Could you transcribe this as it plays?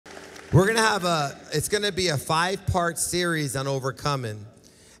We're going to have it's going to be a 5-part series on overcoming.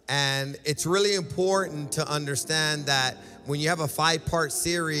 And it's really important to understand that when you have a 5-part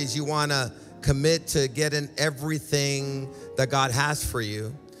series, you want to commit to getting everything that God has for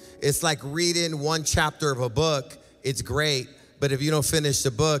you. It's like reading one chapter of a book. It's great, but if you don't finish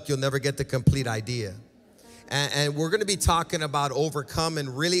the book, you'll never get the complete idea. And we're going to be talking about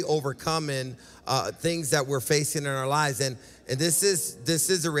overcoming, really overcoming things that we're facing in our lives. And this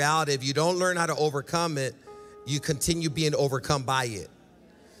is a reality. If you don't learn how to overcome it, you continue being overcome by it.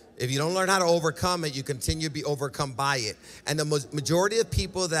 If you don't learn how to overcome it, you continue to be overcome by it. And the majority of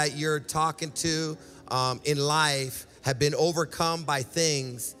people that you're talking to in life have been overcome by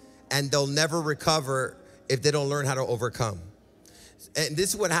things, and they'll never recover if they don't learn how to overcome. And this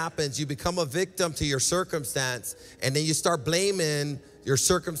is what happens. You become a victim to your circumstance, and then you start blaming your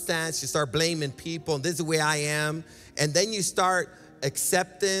circumstance. You start blaming people, and this is the way I am. And then you start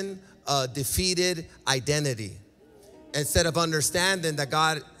accepting a defeated identity instead of understanding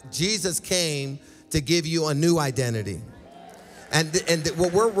that Jesus came to give you a new identity. And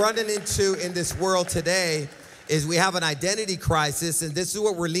what we're running into in this world today is we have an identity crisis, and this is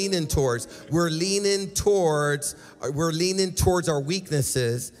what we're leaning towards. We're leaning towards our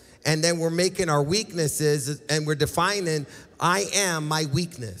weaknesses, and then we're making our weaknesses, and we're defining, I am my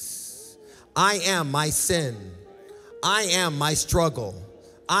weakness. I am my sin. I am my struggle.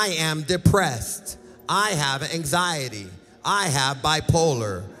 I am depressed. I have anxiety. I have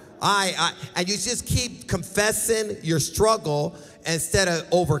bipolar. And you just keep confessing your struggle instead of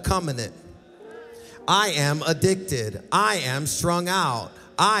overcoming it. I am addicted. I am strung out.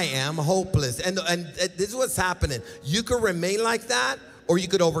 I am hopeless. And this is what's happening. You could remain like that, or you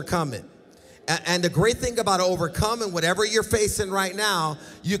could overcome it. And the great thing about overcoming, whatever you're facing right now,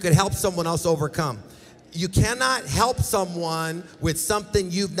 you could help someone else overcome. You cannot help someone with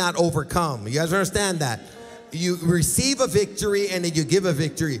something you've not overcome. You guys understand that? You receive a victory and then you give a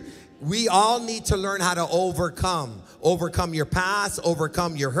victory. We all need to learn how to overcome. Overcome your past,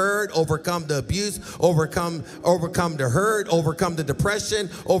 overcome your hurt, overcome the abuse, overcome the hurt, overcome the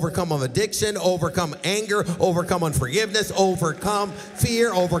depression, overcome addiction, overcome anger, overcome unforgiveness, overcome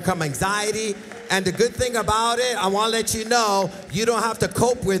fear, overcome anxiety. And the good thing about it, I want to let you know, you don't have to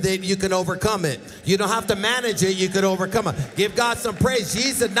cope with it, you can overcome it. You don't have to manage it, you can overcome it. Give God some praise.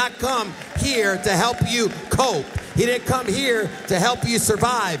 Jesus did not come here to help you cope. He didn't come here to help you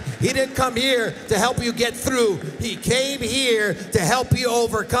survive. He didn't come here to help you get through. He came here to help you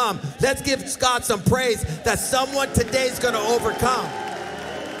overcome. Let's give God some praise that someone today is going to overcome.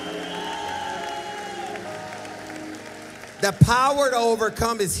 The power to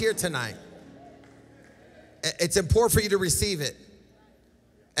overcome is here tonight. It's important for you to receive it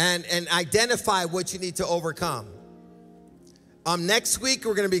and identify what you need to overcome. Next week,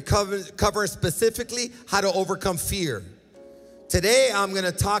 we're going to be covering specifically how to overcome fear. Today, I'm going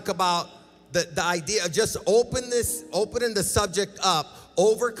to talk about the idea of just opening the subject up,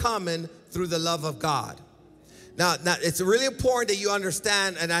 overcoming through the love of God. Now, it's really important that you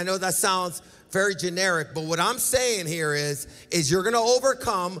understand, and I know that sounds very generic, but what I'm saying here is you're going to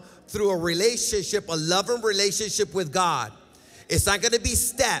overcome through a relationship, a loving relationship with God. It's not going to be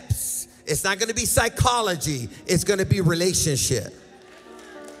steps. It's not going to be psychology. It's going to be relationship.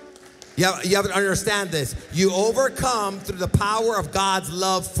 You have to understand this. You overcome through the power of God's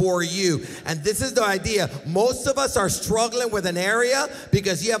love for you. And this is the idea. Most of us are struggling with an area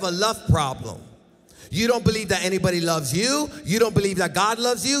because you have a love problem. You don't believe that anybody loves you. You don't believe that God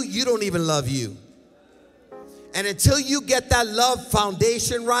loves you. You don't even love you. And until you get that love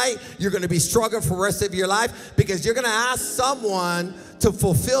foundation right, you're going to be struggling for the rest of your life because you're going to ask someone to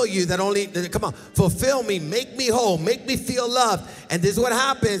fulfill you come on, fulfill me, make me whole, make me feel loved. And this is what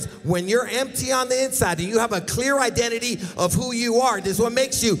happens when you're empty on the inside and you have a clear identity of who you are. This is what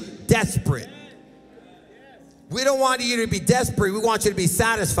makes you desperate. We don't want you to be desperate. We want you to be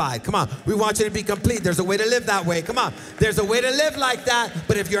satisfied. Come on. We want you to be complete. There's a way to live that way. Come on. There's a way to live like that.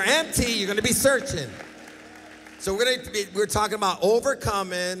 But if you're empty, you're going to be searching. So we're talking about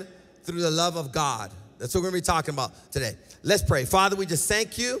overcoming through the love of God. That's what we're going to be talking about today. Let's pray. Father, we just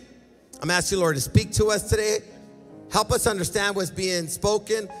thank you. I'm asking you, Lord, to speak to us today. Help us understand what's being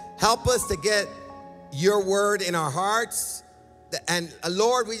spoken. Help us to get your word in our hearts. And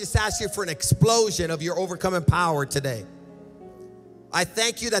Lord, we just ask you for an explosion of your overcoming power today. I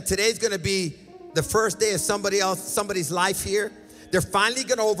thank you that today's going to be the first day of somebody's life here. They're finally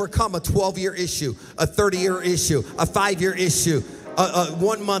going to overcome a 12-year issue, a 30-year issue, a 5-year issue, a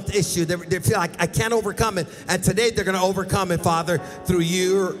 1-month issue. They feel like I can't overcome it. And today they're going to overcome it, Father, through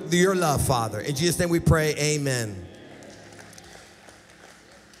your love, Father. In Jesus' name we pray, amen.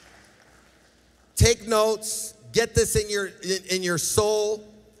 take notes, get this in your soul,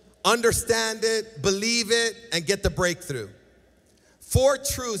 understand it, believe it, and get the breakthrough. 4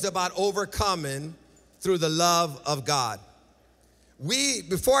 truths about overcoming through the love of God.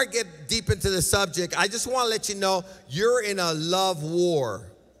 Before I get deep into the subject, I just want to let you know you're in a love war.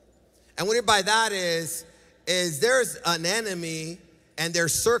 And what I mean by that is there's an enemy and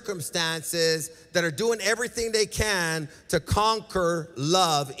there's circumstances that are doing everything they can to conquer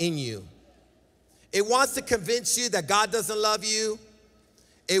love in you. It wants to convince you that God doesn't love you.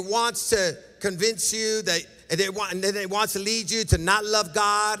 It wants to convince you that, and then it wants to lead you to not love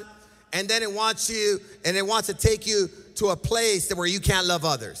God. And then it wants to take you to a place where you can't love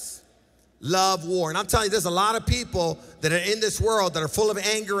others. Love war. And I'm telling you, there's a lot of people that are in this world that are full of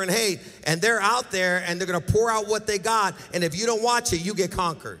anger and hate, and they're out there and they're going to pour out what they got, and if you don't watch it, you get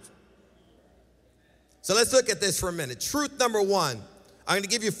conquered. So let's look at this for a minute. Truth number 1. I'm going to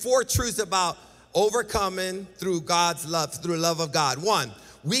give you 4 truths about overcoming through God's love, through the love of God. 1,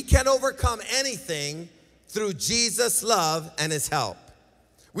 we can overcome anything through Jesus' love and his help.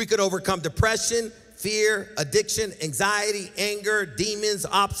 We could overcome depression, fear, addiction, anxiety, anger, demons,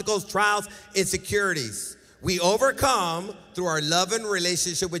 obstacles, trials, insecurities. We overcome through our love and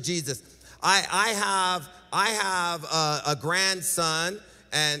relationship with Jesus. I have a grandson,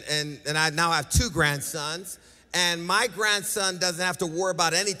 and I now have 2 grandsons, and my grandson doesn't have to worry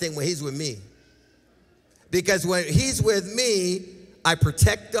about anything when he's with me. Because when he's with me, I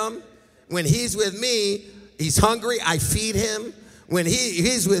protect him. When he's with me, he's hungry, I feed him. When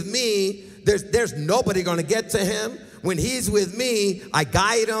he's with me, there's nobody gonna get to him. When he's with me, I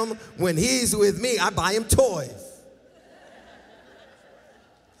guide him. When he's with me, I buy him toys.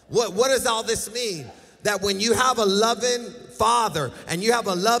 What does all this mean? That when you have a loving father and you have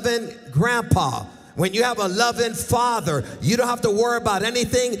a loving grandpa, when you have a loving father, you don't have to worry about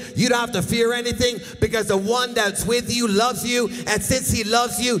anything. You don't have to fear anything, because the one that's with you loves you. And since he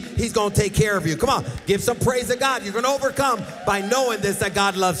loves you, he's going to take care of you. Come on, give some praise to God. You're going to overcome by knowing this, that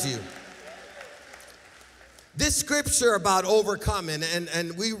God loves you. This scripture about overcoming,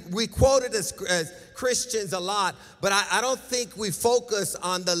 and we quote it as Christians a lot, but I don't think we focus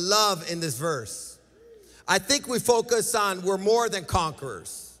on the love in this verse. I think we focus on we're more than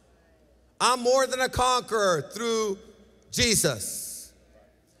conquerors. I'm more than a conqueror through Jesus.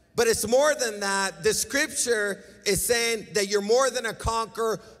 But it's more than that. The scripture is saying that you're more than a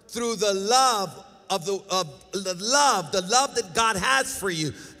conqueror through the love the love that God has for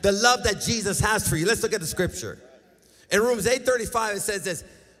you, the love that Jesus has for you. Let's look at the scripture. In Romans 8:35, it says this: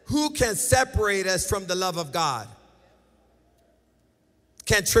 who can separate us from the love of God?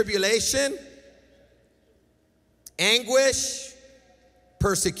 Can tribulation, anguish,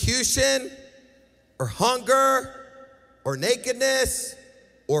 persecution, or hunger, or nakedness,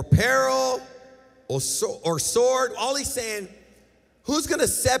 or peril, or sword? All he's saying, who's going to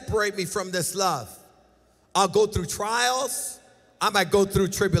separate me from this love? I'll go through trials. I might go through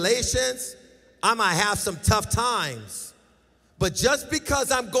tribulations. I might have some tough times. But just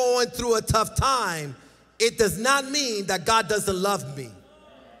because I'm going through a tough time, it does not mean that God doesn't love me.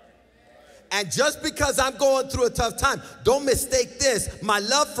 And just because I'm going through a tough time, don't mistake this, my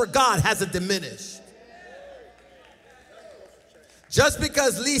love for God hasn't diminished. Just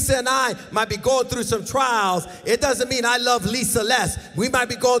because Lisa and I might be going through some trials, it doesn't mean I love Lisa less. We might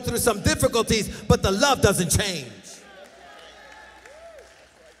be going through some difficulties, but the love doesn't change.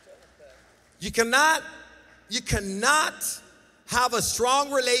 You cannot have a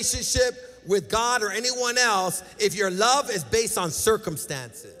strong relationship with God or anyone else if your love is based on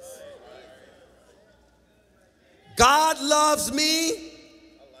circumstances. God loves me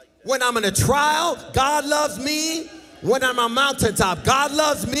when I'm in a trial. God loves me when I'm on a mountaintop. God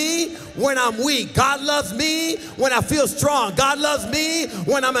loves me when I'm weak. God loves me when I feel strong. God loves me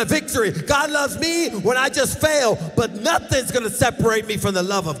when I'm in victory. God loves me when I just fail. But nothing's going to separate me from the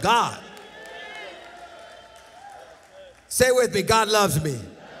love of God. Say with me, God loves me.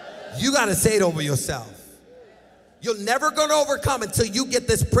 You got to say it over yourself. You're never going to overcome until you get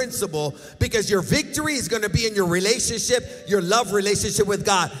this principle, because your victory is going to be in your relationship, your love relationship with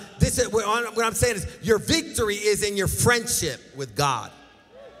God. This is what I'm saying is your victory is in your friendship with God.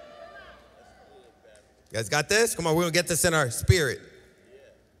 You guys got this? Come on, we're going to get this in our spirit.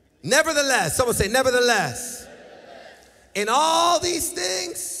 Nevertheless, someone say, nevertheless. In all these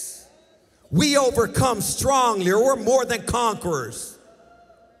things, we overcome strongly, or we're more than conquerors.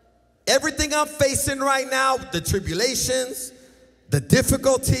 Everything I'm facing right now, the tribulations, the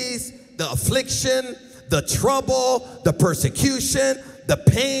difficulties, the affliction, the trouble, the persecution, the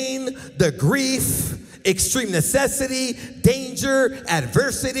pain, the grief, extreme necessity, danger,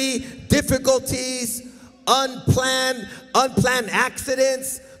 adversity, difficulties, unplanned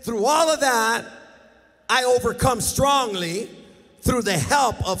accidents. Through all of that, I overcome strongly through the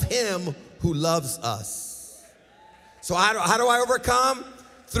help of him who loves us. So how do I overcome?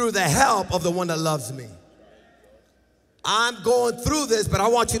 Through the help of the one that loves me. I'm going through this, but I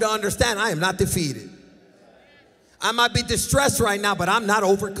want you to understand I am not defeated. I might be distressed right now, but I'm not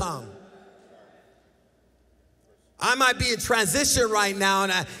overcome. I might be in transition right now,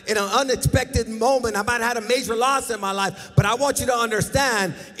 and in an unexpected moment, I might have had a major loss in my life, but I want you to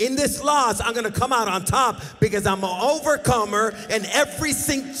understand, in this loss, I'm going to come out on top because I'm an overcomer in every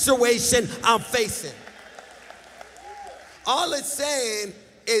situation I'm facing. All it's saying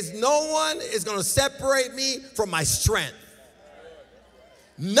is no one is going to separate me from my strength.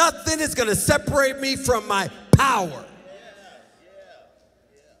 Nothing is going to separate me from my power.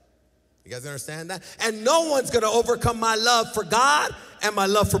 You guys understand that? And no one's going to overcome my love for God and my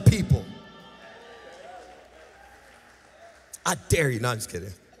love for people. I dare you. No, I'm just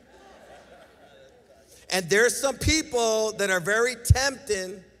kidding. And there's some people that are very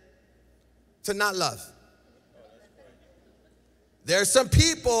tempting to not love. There's some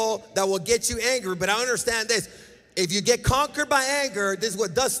people that will get you angry, but I understand this. If you get conquered by anger, this is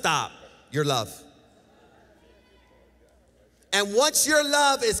what does stop your love. And once your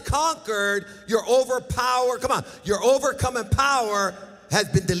love is conquered, your overcoming power has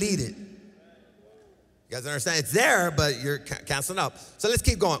been deleted. You guys understand? It's there, but you're canceling out. So let's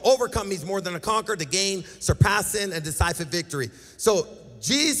keep going. Overcome means more than a conquer, to gain, surpassing, and decisive victory. So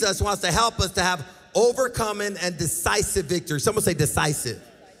Jesus wants to help us to have overcoming and decisive victory. Someone say decisive.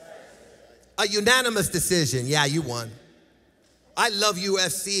 A unanimous decision. Yeah, you won. I love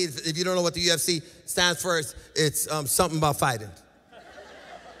UFC. If you don't know what the UFC stands for, it's something about fighting.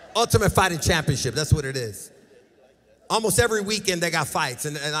 Ultimate Fighting Championship, that's what it is. Almost every weekend they got fights,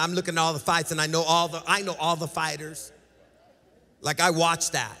 and I'm looking at all the fights, and I know all the fighters. Like, I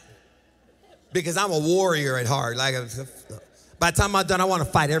watch that because I'm a warrior at heart. Like, by the time I'm done, I want to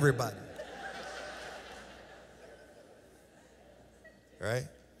fight everybody. Right?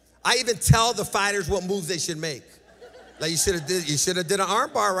 I even tell the fighters what moves they should make. Like, you should have did an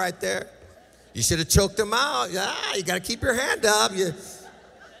arm bar right there. You should have choked them out. Yeah, you got to keep your hand up.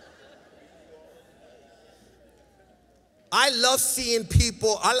 I love seeing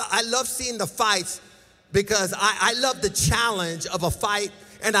people, I love seeing the fights because I love the challenge of a fight,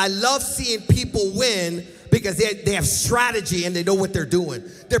 and I love seeing people win because they have strategy and they know what they're doing.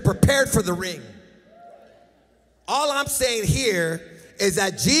 They're prepared for the ring. All I'm saying here is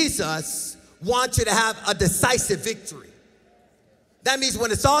that Jesus wants you to have a decisive victory. That means when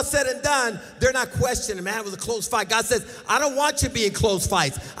it's all said and done, they're not questioning, man, it was a close fight. God says, I don't want you to be in close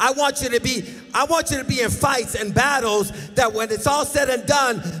fights. I want you to be in fights and battles that when it's all said and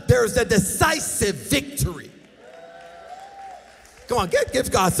done, there's a decisive victory. Come on,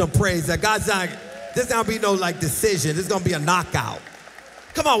 give God some praise that God's not, there's not gonna be no like decision. There's gonna be a knockout.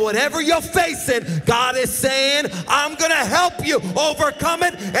 Come on, whatever you're facing, God is saying, I'm gonna help you overcome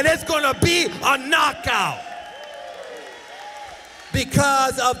it, and it's gonna be a knockout.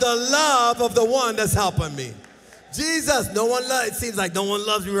 Because of the love of the one that's helping me. Jesus, it seems like no one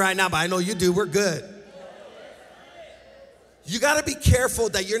loves me right now, but I know you do, we're good. You gotta be careful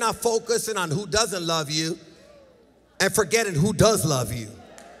that you're not focusing on who doesn't love you and forgetting who does love you.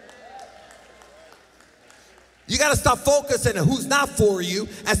 You gotta stop focusing on who's not for you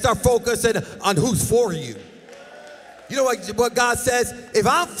and start focusing on who's for you. You know what God says? If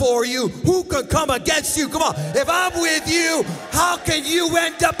I'm for you, who can come against you? Come on. If I'm with you, how can you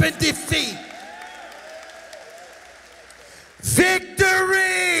end up in defeat?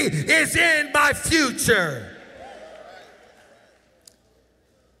 Victory is in my future.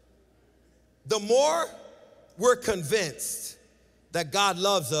 The more we're convinced that God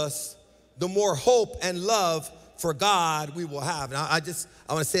loves us, the more hope and love for God we will have. Now, I want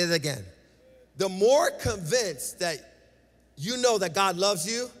to say it again. The more convinced that you know that God loves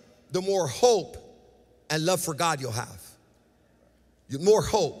you, the more hope and love for God you'll have. More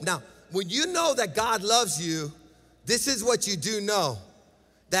hope. Now, when you know that God loves you, this is what you do know,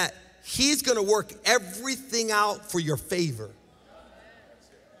 that he's gonna work everything out for your favor.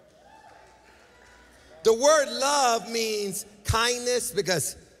 The word love means kindness,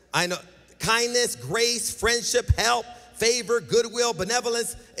 because I know kindness, grace, friendship, help, favor, goodwill,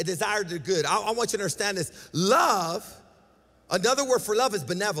 benevolence, a desire to do good. I want you to understand this. Love, another word for love is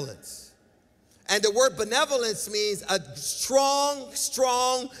benevolence. And the word benevolence means a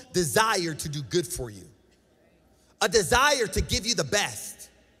strong desire to do good for you. A desire to give you the best.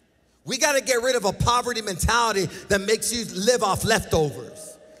 We got to get rid of a poverty mentality that makes you live off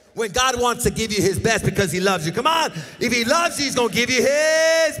leftovers. When God wants to give you his best because he loves you. Come on. If he loves you, he's going to give you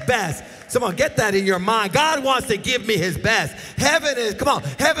his best. Someone get that in your mind. God wants to give me his best. Heaven's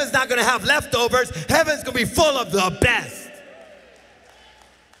not going to have leftovers. Heaven's going to be full of the best.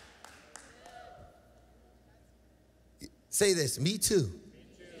 Say this, me too.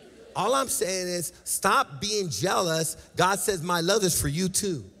 All I'm saying is stop being jealous. God says my love is for you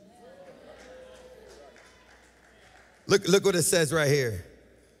too. Look what it says right here.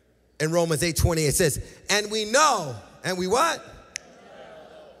 In Romans 8:20 it says, and we know, and we what?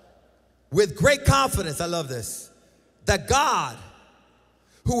 With great confidence, I love this, that God,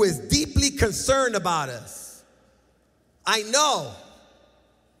 who is deeply concerned about us, I know,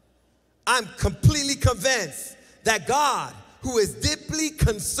 I'm completely convinced that God, who is deeply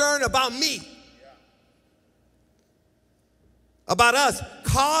concerned about me, about us,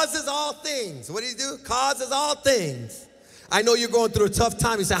 causes all things. What does he do? Causes all things. I know you're going through a tough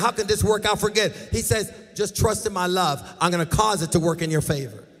time. You say, how can this work out for good? He says, just trust in my love. I'm going to cause it to work in your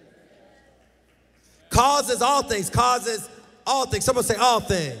favor. Causes all things. Causes all things. Someone say all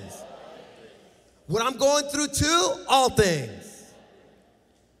things. What I'm going through too, all things.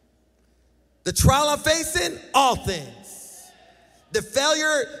 The trial I'm facing, all things. The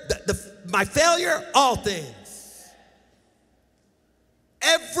failure, my failure, all things.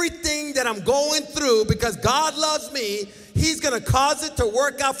 Everything that I'm going through, because God loves me, he's going to cause it to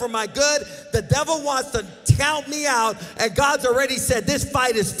work out for my good. The devil wants to count me out, and God's already said this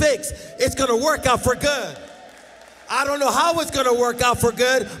fight is fixed. It's going to work out for good. I don't know how it's going to work out for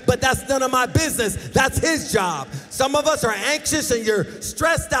good, but that's none of my business. That's his job. Some of us are anxious and you're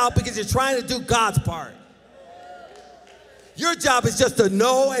stressed out because you're trying to do God's part. Your job is just to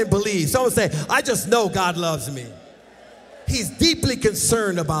know and believe. Someone say, I just know God loves me. He's deeply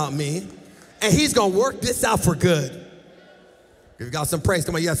concerned about me, and he's going to work this out for good. If you got some praise,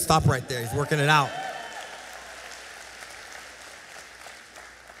 come on, you have to stop right there. He's working it out.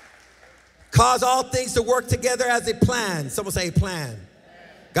 Cause all things to work together as a plan. Someone say a plan.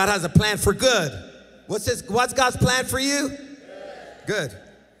 God has a plan for good. What's God's plan for you? Good.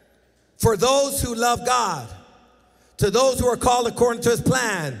 For those who love God, to those who are called according to his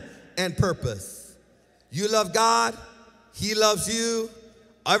plan and purpose. You love God, he loves you,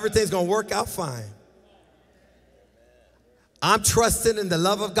 everything's going to work out fine. I'm trusting in the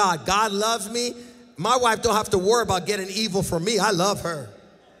love of God. God loves me. My wife don't have to worry about getting evil from me. I love her.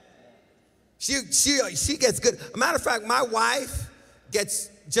 She gets good. As a matter of fact, my wife she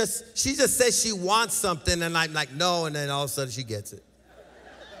just says she wants something, and I'm like, no, and then all of a sudden she gets it.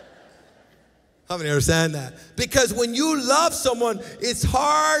 How many understand that? Because when you love someone, it's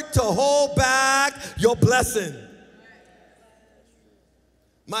hard to hold back your blessing.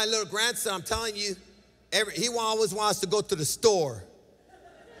 My little grandson, I'm telling you, he always wants to go to the store.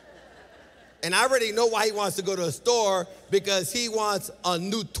 And I already know why he wants to go to the store, because he wants a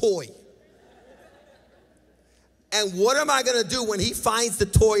new toy. And what am I going to do when he finds the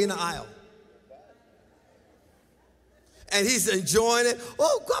toy in the aisle? And he's enjoying it.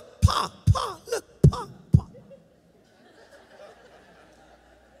 Oh, God, Pa, look, Pa.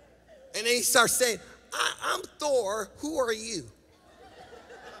 And then he starts saying, I'm Thor, who are you?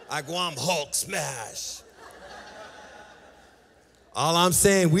 I go, I'm Hulk smash. All I'm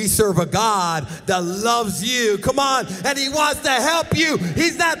saying, we serve a God that loves you. Come on. And he wants to help you.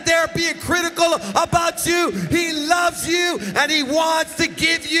 He's not there being critical about you. He loves you, and he wants to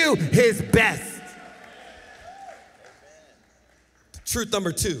give you his best. Truth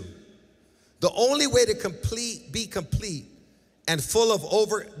number 2. The only way to be complete and full of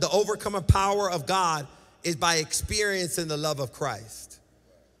the overcoming power of God is by experiencing the love of Christ.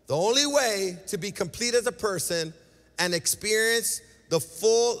 The only way to be complete as a person and experience the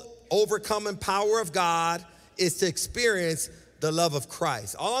full overcoming power of God is to experience the love of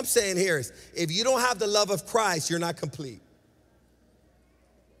Christ. All I'm saying here is, if you don't have the love of Christ, you're not complete.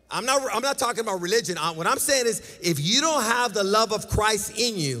 I'm not talking about religion. What I'm saying is, if you don't have the love of Christ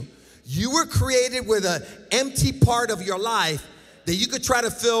in you, you were created with an empty part of your life that you could try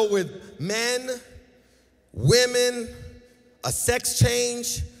to fill with men, women, a sex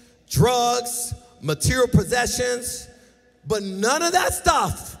change, drugs, material possessions, but none of that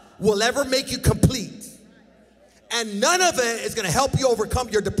stuff will ever make you complete. And none of it is going to help you overcome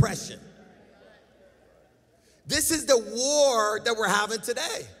your depression. This is the war that we're having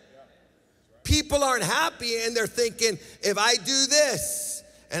today. People aren't happy, and they're thinking, if I do this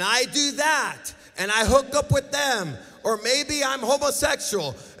and I do that and I hook up with them, or maybe I'm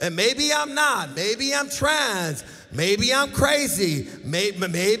homosexual and maybe I'm not, maybe I'm trans, Maybe I'm crazy.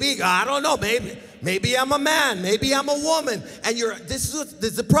 Maybe I don't know. Maybe I'm a man. Maybe I'm a woman. And this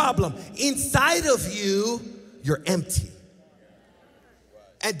is the problem. Inside of you, you're empty.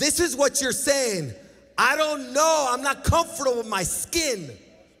 And this is what you're saying. I don't know. I'm not comfortable with my skin.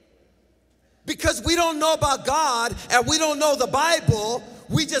 Because we don't know about God and we don't know the Bible,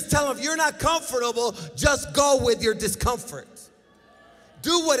 we just tell them, if you're not comfortable, just go with your discomfort.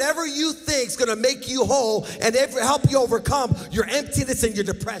 Do whatever you think is going to make you whole and help you overcome your emptiness and your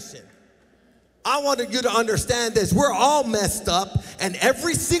depression. I wanted you to understand this. We're all messed up, and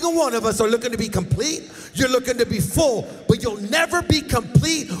every single one of us are looking to be complete. You're looking to be full, but you'll never be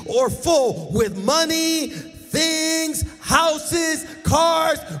complete or full with money, things, houses,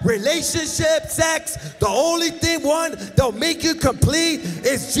 cars, relationships, sex. The only one that'll make you complete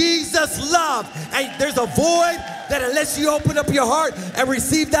is Jesus' love. And there's a void that unless you open up your heart and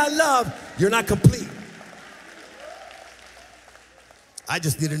receive that love, you're not complete. I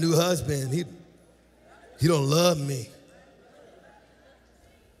just need a new husband. He don't love me.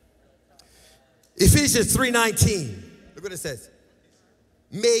 Ephesians 3:19. Look what it says.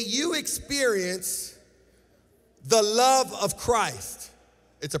 May you experience the love of Christ.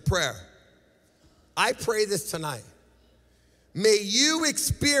 It's a prayer. I pray this tonight. May you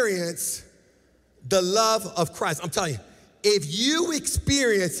experience the love of Christ. I'm telling you, if you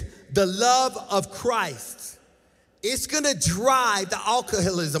experience the love of Christ, it's gonna drive the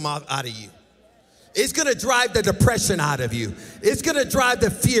alcoholism out of you. It's gonna drive the depression out of you. It's gonna drive the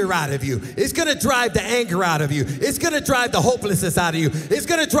fear out of you. It's gonna drive the anger out of you. It's gonna drive the hopelessness out of you. It's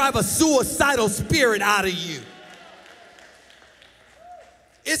gonna drive a suicidal spirit out of you.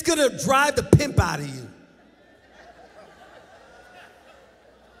 It's gonna drive the pimp out of you.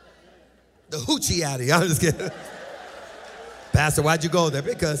 The hoochie out of you. I'm just kidding. Pastor, why'd you go there?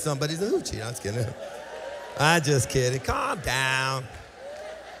 Because somebody's a hoochie. I'm just kidding. I'm just kidding. Calm down.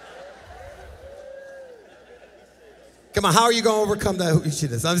 Come on, how are you going to overcome that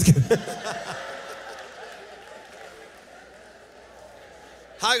hoochiness? I'm just kidding.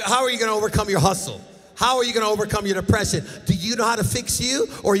 How are you going to overcome your hustle? How are you going to overcome your depression? Do you know how to fix you,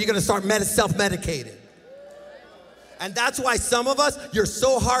 or are you going to start self-medicating? And that's why some of us, you're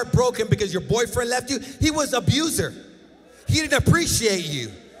so heartbroken because your boyfriend left you. He was an abuser. He didn't appreciate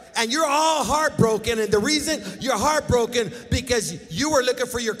you. And you're all heartbroken, and the reason you're heartbroken because you were looking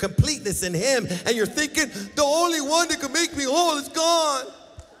for your completeness in him, and you're thinking, the only one that can make me whole is gone.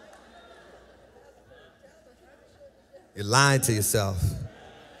 You're lying to yourself.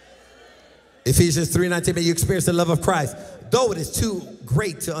 Ephesians 3:19, may you experience the love of Christ. Though it is too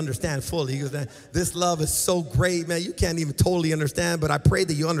great to understand fully. He goes, this love is so great, man, you can't even totally understand, but I pray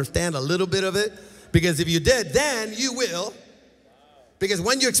that you understand a little bit of it, because if you did, then you will. Because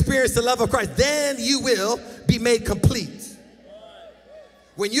when you experience the love of Christ, then you will be made complete.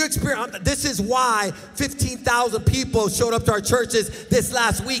 When you experience, this is why 15,000 people showed up to our churches this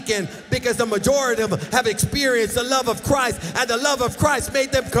last weekend, because the majority of them have experienced the love of Christ, and the love of Christ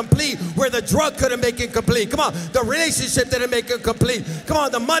made them complete where the drug couldn't make it complete. Come on, the relationship didn't make it complete. Come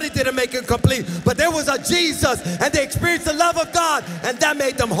on, the money didn't make it complete. But there was a Jesus, and they experienced the love of God, and that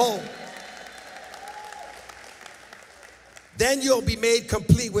made them whole. Then you'll be made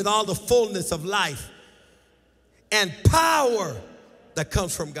complete with all the fullness of life and power that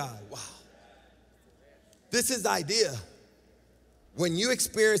comes from God. Wow. This is the idea. When you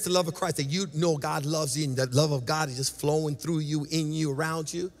experience the love of Christ, that you know God loves you, and the love of God is just flowing through you, in you,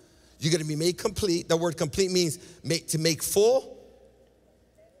 around you, you're going to be made complete. The word complete means to make full,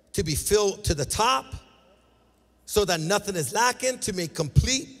 to be filled to the top, so that nothing is lacking, to make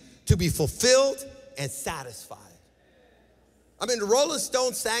complete, to be fulfilled and satisfied. I mean, the Rolling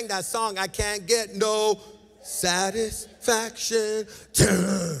Stones sang that song, I can't get no satisfaction.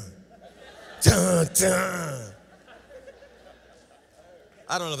 Dun, dun, dun.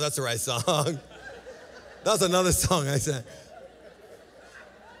 I don't know if that's the right song. That's another song I sang.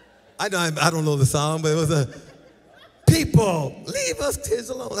 I don't know the song, but it was a people, leave us kids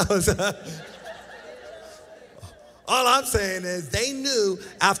alone. All I'm saying is they knew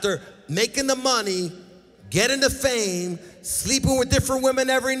after making the money, getting the fame, sleeping with different women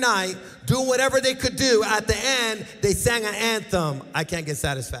every night, doing whatever they could do, at the end, they sang an anthem, I can't get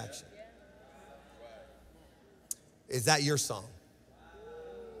satisfaction. Is that your song?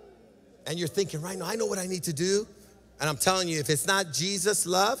 And you're thinking, right now, I know what I need to do. And I'm telling you, if it's not Jesus'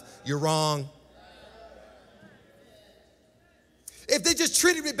 love, you're wrong. If they just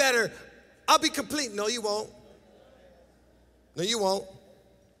treated me better, I'll be complete. No, you won't. No, you won't.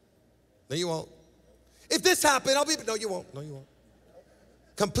 No, you won't. If this happened, I'll be, no, you won't. No, you won't.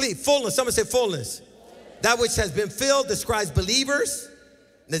 Complete, fullness. Someone say fullness. That which has been filled describes believers.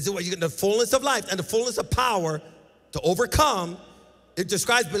 This is what you get, the fullness of life and the fullness of power to overcome. It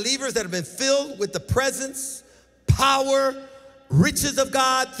describes believers that have been filled with the presence, power, riches of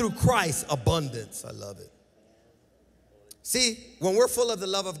God through Christ, abundance. I love it. See, when we're full of the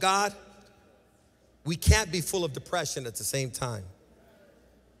love of God, we can't be full of depression at the same time,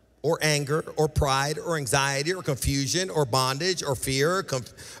 or anger, or pride, or anxiety, or confusion, or bondage, or fear,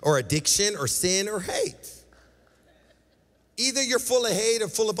 or addiction, or sin, or hate. Either you're full of hate, or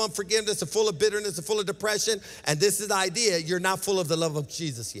full of unforgiveness, or full of bitterness, or full of depression, and this is the idea, you're not full of the love of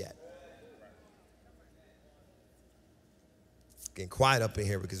Jesus yet. It's getting quiet up in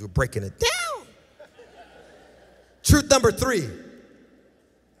here because we're breaking it down. Truth number 3.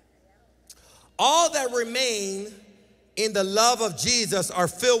 All that remain in the love of Jesus are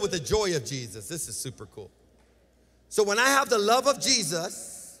filled with the joy of Jesus. This is super cool. So when I have the love of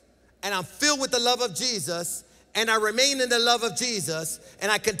Jesus, and I'm filled with the love of Jesus, and I remain in the love of Jesus,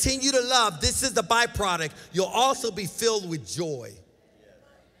 and I continue to love, this is the byproduct. You'll also be filled with joy.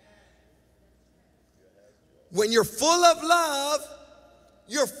 When you're full of love,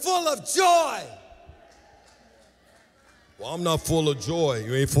 you're full of joy. Well, I'm not full of joy.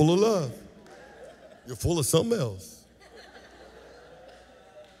 You ain't full of love. You're full of something else.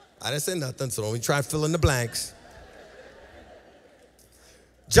 I didn't say nothing, so don't even try to fill in the blanks.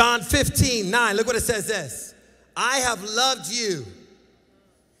 John 15:9, look what it says this. I have loved you.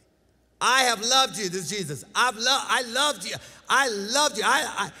 I have loved you. This is Jesus. I loved you. I loved you.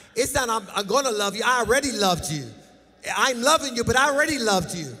 It's not I'm going to love you. I already loved you. I'm loving you, but I already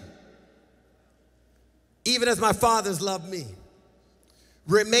loved you. Even as my Father's loved me.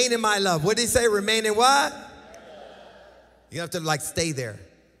 Remain in my love. What did he say? Remain in what? You have to like stay there.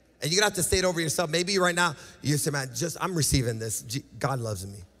 And you're going to have to say it over yourself. Maybe right now, you say, man, I'm receiving this. God loves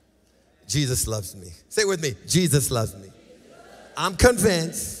me. Jesus loves me. Say it with me. Jesus loves me. I'm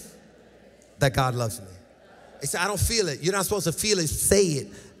convinced that God loves me. He said, I don't feel it. You're not supposed to feel it. Say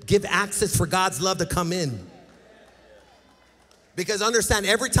it. Give access for God's love to come in. Because understand,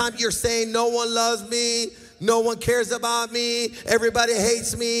 every time you're saying no one loves me, no one cares about me, everybody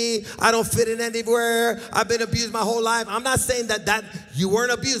hates me, I don't fit in anywhere, I've been abused my whole life. I'm not saying that you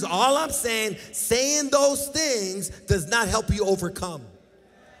weren't abused. All I'm saying those things does not help you overcome.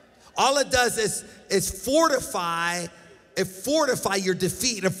 All it does is fortify your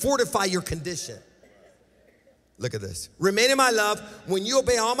defeat and fortify your condition. Look at this. Remain in my love. When you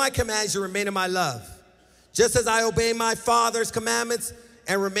obey all my commands, you remain in my love. Just as I obey my Father's commandments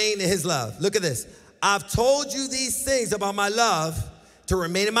and remain in his love. Look at this. I've told you these things about my love to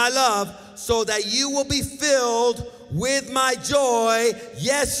remain in my love so that you will be filled with my joy.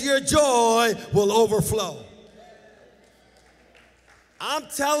 Yes, your joy will overflow. I'm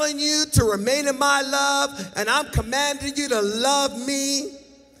telling you to remain in my love, and I'm commanding you to love me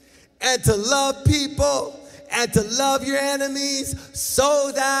and to love people and to love your enemies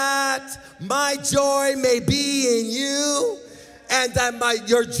so that my joy may be in you and that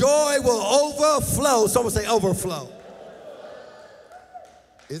your joy will overflow. Someone say overflow.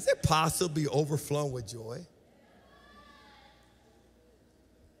 Is it possible to be overflowing with joy?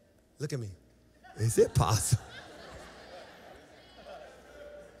 Look at me. Is it possible?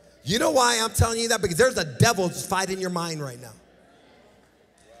 You know why I'm telling you that? Because there's a devil fighting your mind right now.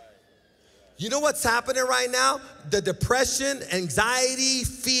 You know what's happening right now? The depression, anxiety,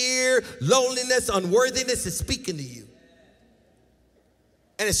 fear, loneliness, unworthiness is speaking to you.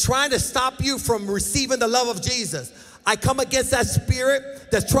 And it's trying to stop you from receiving the love of Jesus. I come against that spirit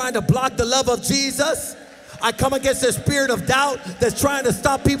that's trying to block the love of Jesus. I come against the spirit of doubt that's trying to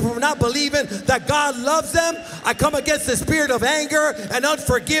stop people from not believing that God loves them. I come against the spirit of anger and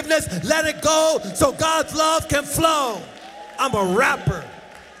unforgiveness. Let it go so God's love can flow. I'm a rapper.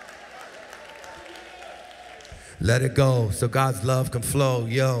 Let it go so God's love can flow,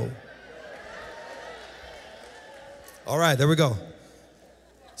 yo. All right, there we go.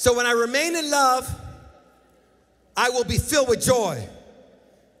 So when I remain in love, I will be filled with joy.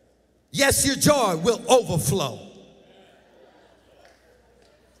 Yes, your joy will overflow.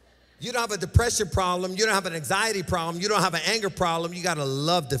 You don't have a depression problem. You don't have an anxiety problem. You don't have an anger problem. You got a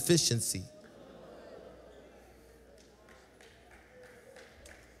love deficiency.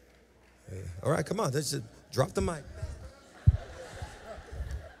 All right, come on. Let's just drop the mic.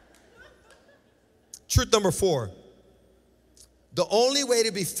 Truth number 4. The only way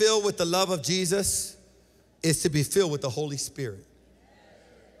to be filled with the love of Jesus is to be filled with the Holy Spirit.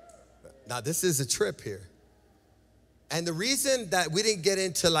 Now, this is a trip here. And the reason that we didn't get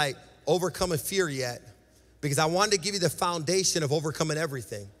into like overcoming fear yet, because I wanted to give you the foundation of overcoming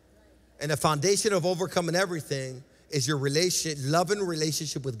everything. And the foundation of overcoming everything is your loving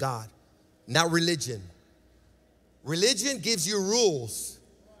relationship with God, not religion. Religion gives you rules.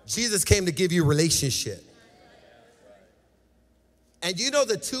 Jesus came to give you relationship. And you know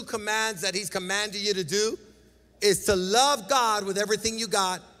the 2 commands that he's commanded you to do is to love God with everything you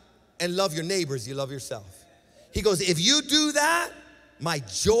got and love your neighbors, you love yourself. He goes, if you do that, my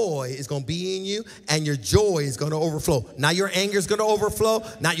joy is going to be in you, and your joy is going to overflow. Not your anger is going to overflow.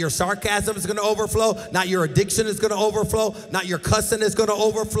 Not your sarcasm is going to overflow. Not your addiction is going to overflow. Not your cussing is going to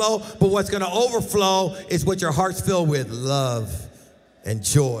overflow. But what's going to overflow is what your heart's filled with, love and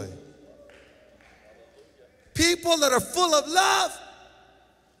joy. People that are full of love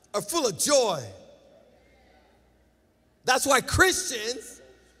are full of joy. That's why Christians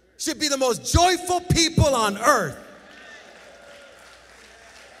should be the most joyful people on earth.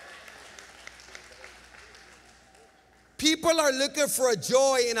 People are looking for a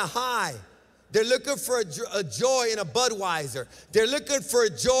joy in a high. They're looking for a joy in a Budweiser. They're looking for a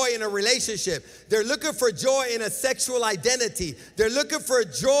joy in a relationship. They're looking for joy in a sexual identity. They're looking for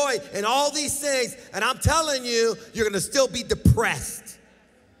joy in all these things. And I'm telling you, you're going to still be depressed.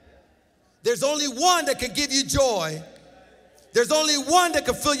 There's only one that can give you joy. There's only one that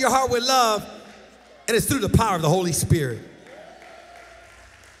can fill your heart with love. And it's through the power of the Holy Spirit.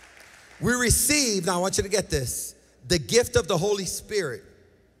 We receive, now I want you to get this, the gift of the Holy Spirit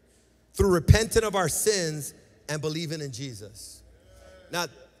through repenting of our sins and believing in Jesus. Now,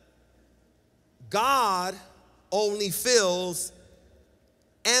 God only fills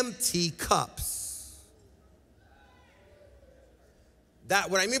empty cups.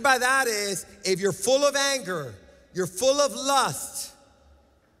 What I mean by that is, if you're full of anger, you're full of lust,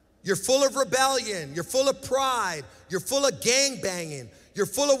 you're full of rebellion, you're full of pride, you're full of gangbanging, you're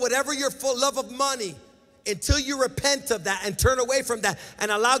full of whatever, you're full love of money, until you repent of that and turn away from that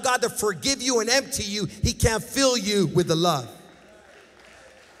and allow God to forgive you and empty you, he can't fill you with the love.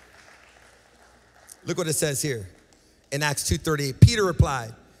 Look what it says here in Acts 2:38. Peter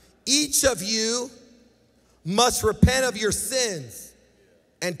replied, each of you must repent of your sins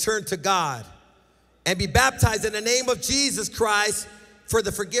and turn to God and be baptized in the name of Jesus Christ for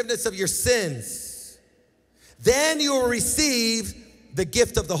the forgiveness of your sins. Then you will receive the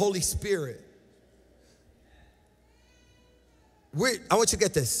gift of the Holy Spirit. I want you to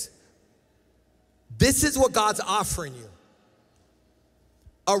get this. This is what God's offering you.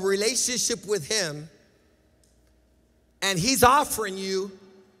 A relationship with him. And he's offering you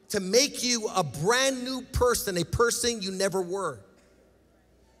to make you a brand new person, a person you never were.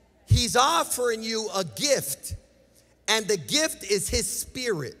 He's offering you a gift. And the gift is his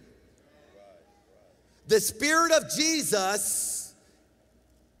Spirit. The Spirit of Jesus,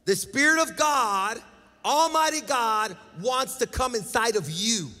 the Spirit of God, Almighty God wants to come inside of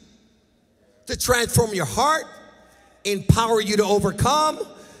you to transform your heart, empower you to overcome,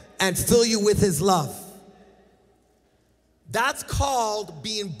 and fill you with his love. That's called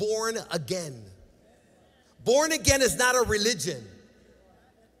being born again. Born again is not a religion.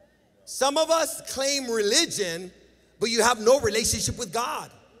 Some of us claim religion, but you have no relationship with God.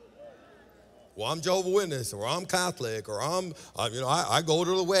 Well, I'm Jehovah's Witness, or I'm Catholic, or I go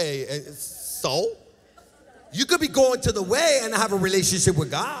to the way. So? You could be going to the way and have a relationship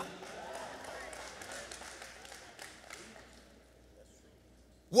with God.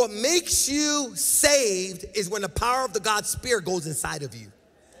 What makes you saved is when the power of the God's Spirit goes inside of you.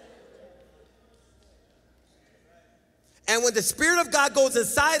 And when the Spirit of God goes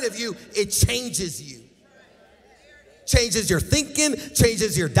inside of you, it changes you. Changes your thinking,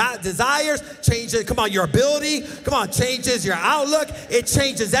 changes your desires, changes, your ability, changes your outlook. It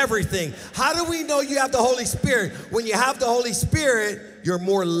changes everything. How do we know you have the Holy Spirit? When you have the Holy Spirit, you're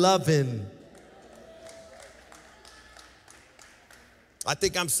more loving. I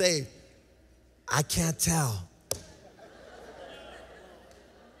think I'm saved. I can't tell.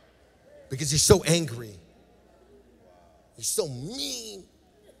 Because you're so angry. You're so mean.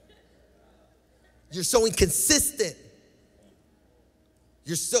 You're so inconsistent.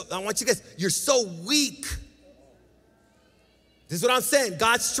 I want you guys, you're so weak. This is what I'm saying.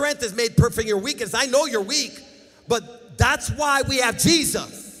 God's strength is made perfect in your weakness. I know you're weak, but that's why we have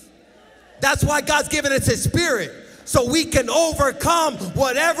Jesus. That's why God's given us his Spirit, so we can overcome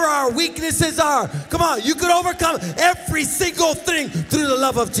whatever our weaknesses are. Come on, you can overcome every single thing through the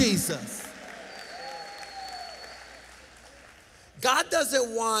love of Jesus. God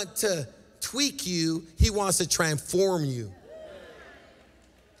doesn't want to tweak you. He wants to transform you.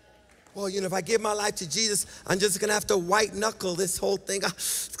 Well, if I give my life to Jesus, I'm just going to have to white knuckle this whole thing.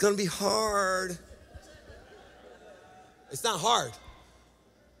 It's going to be hard. It's not hard.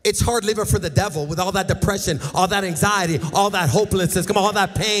 It's hard living for the devil with all that depression, all that anxiety, all that hopelessness, come on, all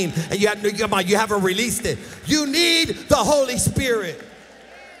that pain, and you haven't released it. You need the Holy Spirit.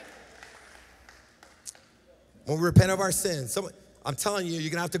 When we repent of our sins, I'm telling you,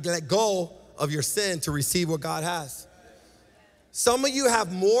 you're going to have to let go of your sin to receive what God has. Some of you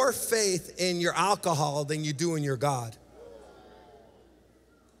have more faith in your alcohol than you do in your God.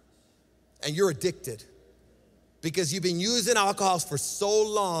 And you're addicted because you've been using alcohols for so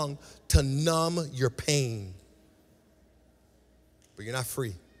long to numb your pain. But you're not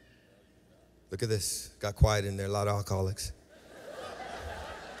free. Look at this. Got quiet in there, a lot of alcoholics.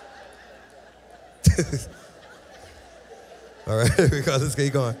 All right, here we go. Let's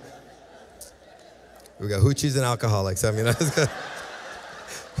keep going. We got hoochies and alcoholics. I mean,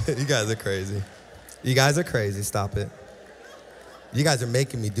 you guys are crazy. You guys are crazy. Stop it. You guys are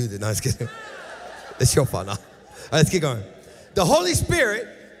making me do this. No, I'm just kidding. It's your fault now. All right, let's keep going. The Holy Spirit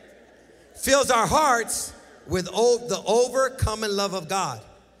fills our hearts with the overcoming love of God.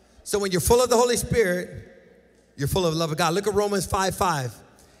 So when you're full of the Holy Spirit, you're full of the love of God. Look at Romans 5:5.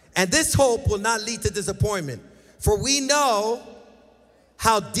 And this hope will not lead to disappointment. For we know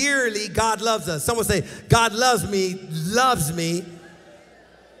how dearly God loves us. Someone say, God loves me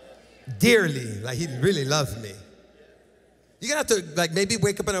dearly. Like he really loves me. You're going to have to like maybe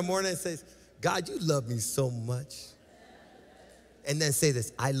wake up in the morning and say, God, you love me so much. And then say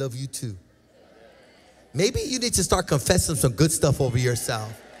this, I love you too. Maybe you need to start confessing some good stuff over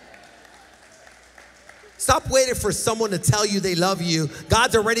yourself. Stop waiting for someone to tell you they love you.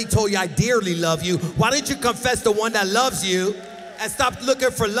 God's already told you, I dearly love you. Why don't you confess the one that loves you and stop looking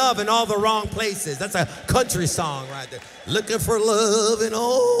for love in all the wrong places? That's a country song right there. Looking for love in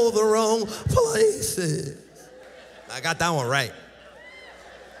all the wrong places. I got that one right.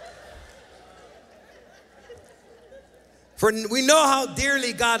 For we know how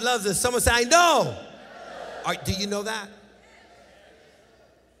dearly God loves us. Someone say, I know. Do you know that?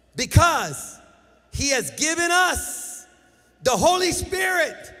 Because He has given us the Holy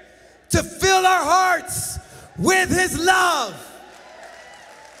Spirit to fill our hearts with His love.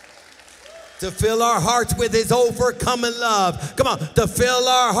 To fill our hearts with His overcoming love. Come on, to fill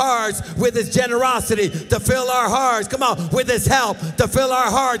our hearts with His generosity. To fill our hearts, come on, with His help. To fill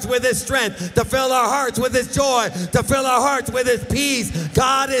our hearts with His strength. To fill our hearts with His joy. To fill our hearts with His peace.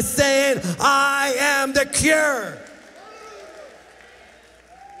 God is saying, I am the cure.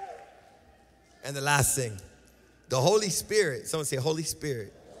 And the last thing, the Holy Spirit, someone say Holy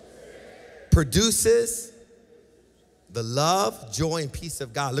Spirit, produces the love, joy, and peace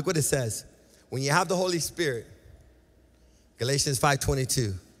of God. Look what it says. When you have the Holy Spirit, Galatians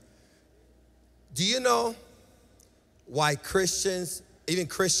 5:22. Do you know why Christians, even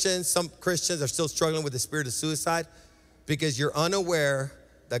Christians, some Christians are still struggling with the spirit of suicide? Because you're unaware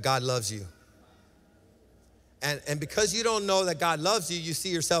that God loves you. And because you don't know that God loves you, you see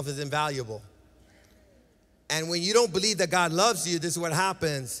yourself as invaluable. And when you don't believe that God loves you, this is what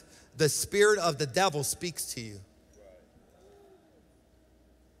happens. The spirit of the devil speaks to you.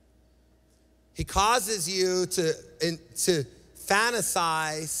 He causes you to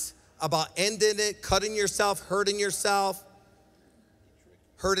fantasize about ending it, cutting yourself, hurting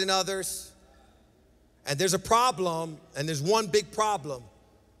others. And there's a problem, and there's one big problem.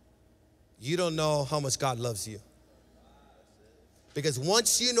 You don't know how much God loves you. Because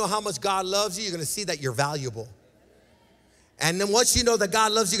once you know how much God loves you, you're going to see that you're valuable. And then once you know that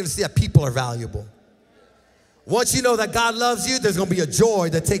God loves you, you're going to see that people are valuable. Once you know that God loves you, there's going to be a joy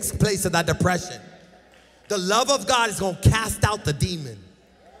that takes place in that depression. The love of God is going to cast out the demon.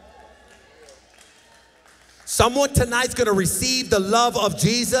 Someone tonight's going to receive the love of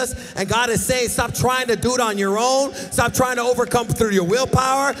Jesus, and God is saying, stop trying to do it on your own. Stop trying to overcome through your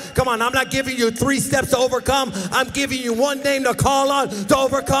willpower. Come on, I'm not giving you 3 steps to overcome. I'm giving you one name to call on to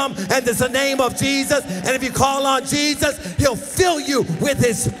overcome, and it's the name of Jesus. And if you call on Jesus, He'll fill you with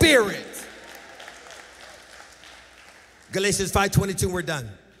His Spirit. Galatians 5:22, we're done.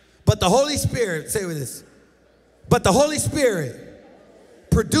 But the Holy Spirit, say with this, but the Holy Spirit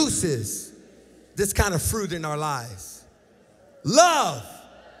produces this kind of fruit in our lives. Love,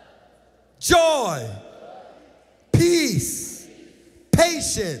 joy, peace,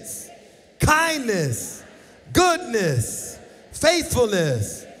 patience, kindness, goodness,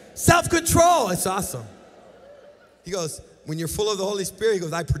 faithfulness, self-control. It's awesome. He goes, when you're full of the Holy Spirit, He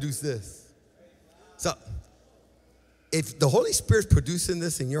goes, I produce this. So if the Holy Spirit's producing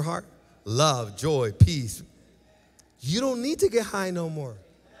this in your heart, love, joy, peace, you don't need to get high no more.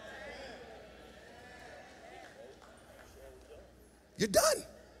 You're done.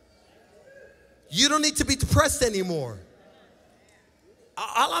 You don't need to be depressed anymore.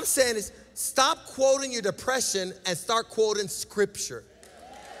 All I'm saying is stop quoting your depression and start quoting scripture.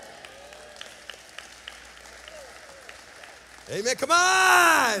 Amen, come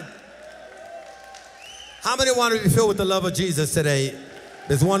on. How many want to be filled with the love of Jesus today?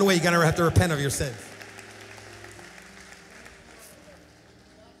 There's one way you're gonna have to repent of your sins.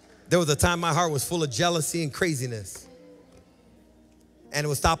 There was a time my heart was full of jealousy and craziness. And it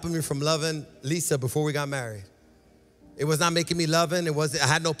was stopping me from loving Liza before we got married. It was not making me loving. I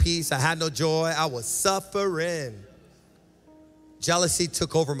had no peace. I had no joy. I was suffering. Jealousy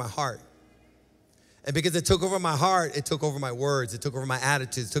took over my heart. And because it took over my heart, it took over my words. It took over my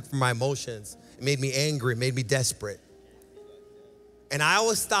attitudes. It took over my emotions. It made me angry. It made me desperate. And I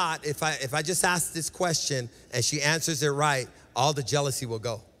always thought if I just ask this question and she answers it right, all the jealousy will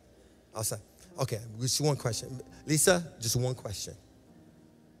go. I'll say, okay, just one question. Liza, just one question.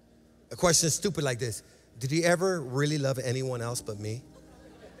 A question stupid like this. Did you ever really love anyone else but me?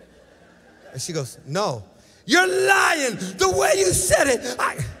 And she goes, no. You're lying. The way you said it.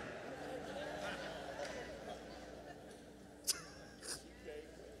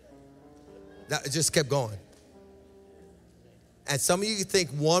 That just kept going. And some of you think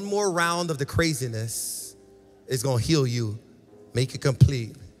one more round of the craziness is going to heal you, make you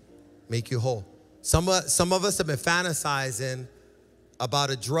complete, make you whole. Some of us have been fantasizing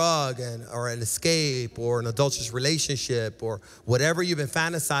about a drug or an escape or an adulterous relationship or whatever you've been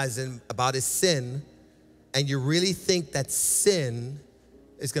fantasizing about is sin, and you really think that sin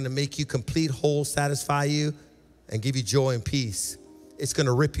is going to make you complete, whole, satisfy you, and give you joy and peace. It's going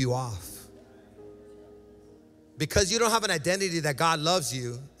to rip you off. Because you don't have an identity that God loves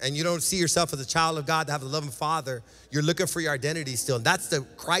you and you don't see yourself as a child of God to have a loving Father, you're looking for your identity still. And that's the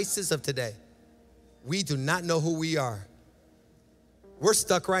crisis of today. We do not know who we are. We're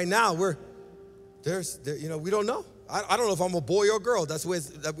stuck right now. We don't know. I don't know if I'm a boy or a girl. That's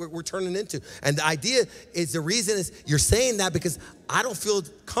what we're turning into. And the idea is, the reason is you're saying that because I don't feel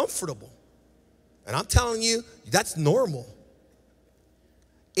comfortable. And I'm telling you, that's normal.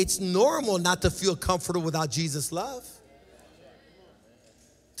 It's normal not to feel comfortable without Jesus' love.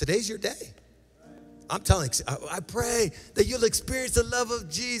 Today's your day. I'm telling you, I pray that you'll experience the love of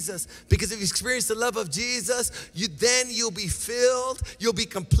Jesus, because if you experience the love of Jesus, then you'll be filled, you'll be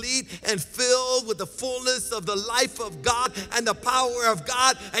complete and filled with the fullness of the life of God and the power of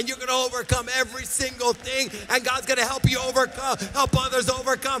God, and you're gonna overcome every single thing, and God's gonna help you overcome, help others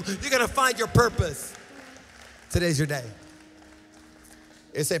overcome. You're gonna find your purpose. Today's your day.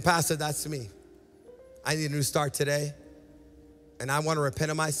 You say, Pastor, that's me. I need a new start today, and I want to repent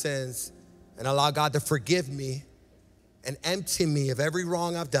of my sins and allow God to forgive me and empty me of every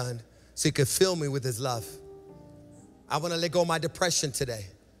wrong I've done so He could fill me with His love. I want to let go of my depression today,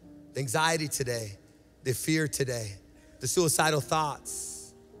 the anxiety today, the fear today, the suicidal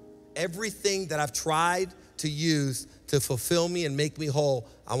thoughts, everything that I've tried to use to fulfill me and make me whole.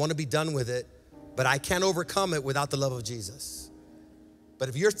 I want to be done with it, but I can't overcome it without the love of Jesus. But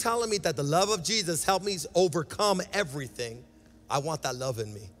if you're telling me that the love of Jesus helped me overcome everything, I want that love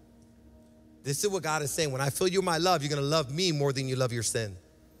in me. This is what God is saying. When I fill you with my love, you're gonna love me more than you love your sin.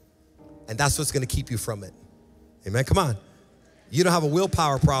 And that's what's gonna keep you from it. Amen, come on. You don't have a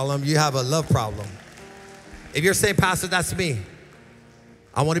willpower problem, you have a love problem. If you're saying, Pastor, that's me.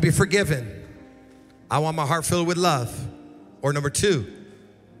 I wanna be forgiven. I want my heart filled with love. Or number two,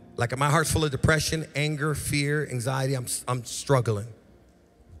 like my heart's full of depression, anger, fear, anxiety, I'm struggling.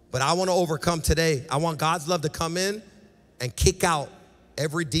 But I want to overcome today. I want God's love to come in and kick out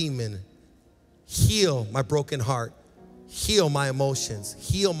every demon, heal my broken heart, heal my emotions,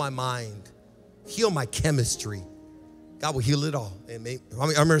 heal my mind, heal my chemistry. God will heal it all.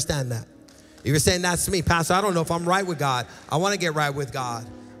 I understand that. If you're saying that's me, Pastor, I don't know if I'm right with God. I want to get right with God.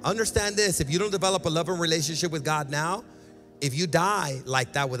 Understand this, if you don't develop a loving relationship with God now, if you die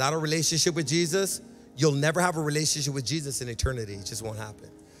like that without a relationship with Jesus, you'll never have a relationship with Jesus in eternity. It just won't happen.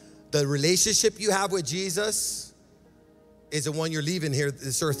 The relationship you have with Jesus is the one you're leaving here,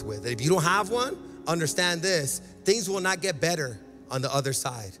 this earth with. If you don't have one, understand this, things will not get better on the other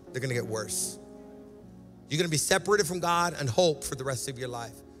side. They're gonna get worse. You're gonna be separated from God and hope for the rest of your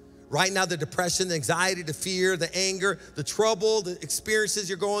life. Right now, the depression, the anxiety, the fear, the anger, the trouble, the experiences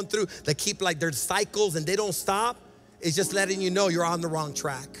you're going through that keep like there's cycles and they don't stop, is just letting you know you're on the wrong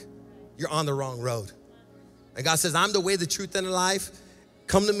track. You're on the wrong road. And God says, I'm the way, the truth, and the life.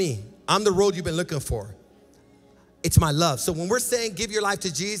 Come to me. I'm the road you've been looking for. It's my love. So when we're saying give your life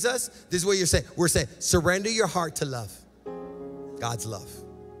to Jesus, this is what you're saying. We're saying surrender your heart to love. God's love.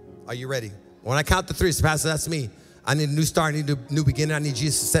 Are you ready? When I count to three, Pastor, that's me. I need a new start. I need a new beginning. I need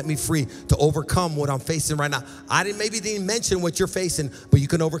Jesus to set me free to overcome what I'm facing right now. Maybe didn't mention what you're facing, but you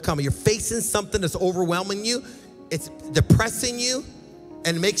can overcome it. You're facing something that's overwhelming you. It's depressing you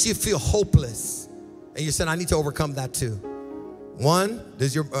and makes you feel hopeless. And you said, I need to overcome that too. One,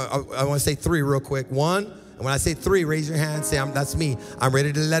 I want to say three real quick. One, and when I say three, raise your hand, say, that's me. I'm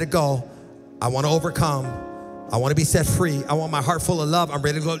ready to let it go. I want to overcome. I want to be set free. I want my heart full of love. I'm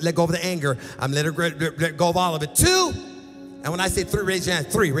ready to let go of the anger. I'm ready to let go of all of it. Two, and when I say three, raise your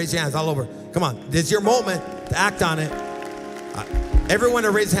hands. Three, raise your hands all over. Come on, this is your moment to act on it. Everyone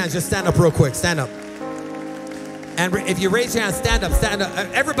that raise hands, just stand up real quick. Stand up. And if you raise your hand, stand up, stand up.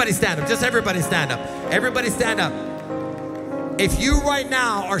 Everybody stand up. Just everybody stand up. Everybody stand up. If you right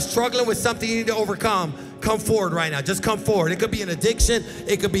now are struggling with something you need to overcome, come forward right now. Just come forward. It could be an addiction.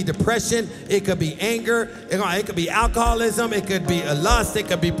 It could be depression. It could be anger. It could be alcoholism. It could be a lust. It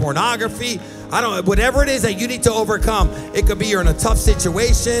could be pornography. Whatever it is that you need to overcome. It could be you're in a tough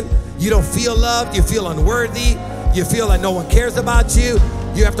situation. You don't feel loved. You feel unworthy. You feel like no one cares about you.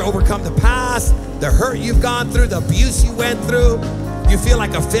 You have to overcome the past, the hurt you've gone through, the abuse you went through. You feel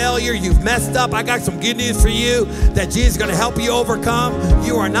like a failure, you've messed up. I got some good news for you that Jesus is going to help you overcome.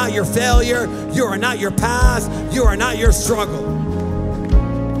 You are not your failure. You are not your past. You are not your struggle.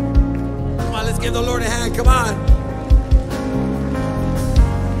 Come on, let's give the Lord a hand. Come on.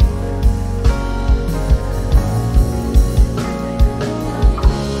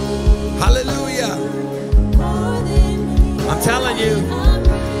 Hallelujah. I'm telling you,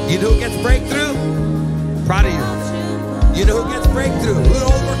 you know who gets breakthrough? Proud of you. You know who gets breakthrough? Who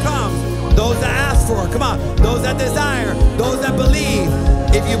overcomes? Those that ask for. Come on. Those that desire. Those that believe.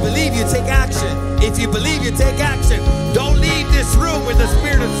 If you believe, you take action. If you believe, you take action. Don't leave this room with the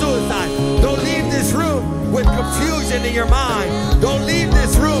spirit of suicide. Don't leave this room with confusion in your mind. Don't leave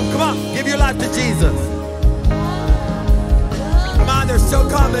this room. Come on. Give your life to Jesus. Come on. They're still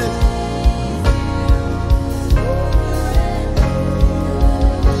coming.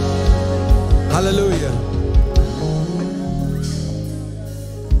 Hallelujah.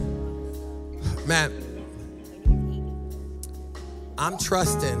 Man, I'm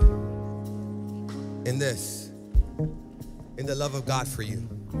trusting in this, in the love of God for you.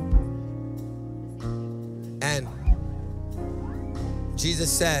 And Jesus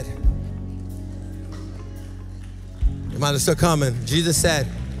said, you might have still coming. Jesus said,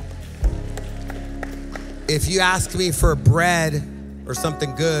 if you ask me for bread or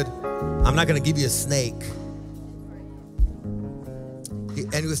something good, I'm not going to give you a snake.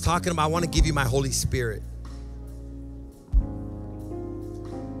 And he was talking about, I want to give you my Holy Spirit.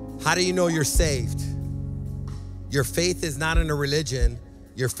 How do you know you're saved? Your faith is not in a religion.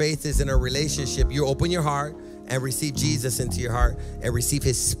 Your faith is in a relationship. You open your heart and receive Jesus into your heart and receive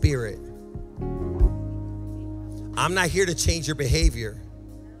his Spirit. I'm not here to change your behavior.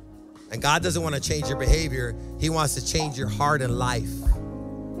 And God doesn't want to change your behavior. He wants to change your heart and life.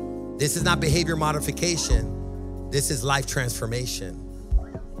 This is not behavior modification. This is life transformation.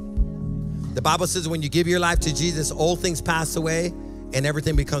 The Bible says when you give your life to Jesus, old things pass away and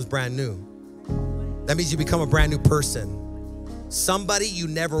everything becomes brand new. That means you become a brand new person. Somebody you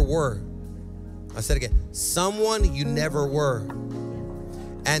never were. I said again, someone you never were.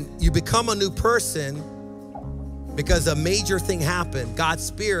 And you become a new person because a major thing happened. God's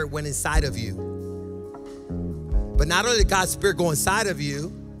Spirit went inside of you. But not only did God's Spirit go inside of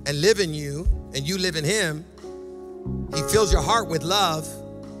you and live in you, and you live in him, he fills your heart with love,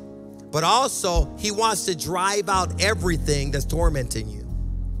 but also he wants to drive out everything that's tormenting you.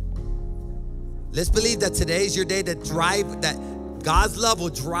 Let's believe that today's your day that God's love will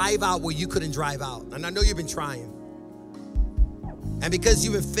drive out what you couldn't drive out. And I know you've been trying. And because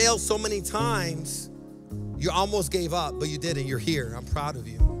you've been failed so many times, you almost gave up, but you didn't. You're here. I'm proud of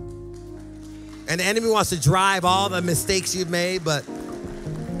you. And the enemy wants to drive all the mistakes you've made, but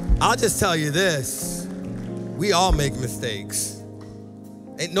I'll just tell you this. We all make mistakes.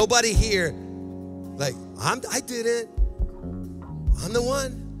 Ain't nobody here like, I did it. I'm the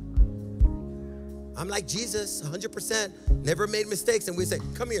one. I'm like Jesus, 100%. Never made mistakes. And we say,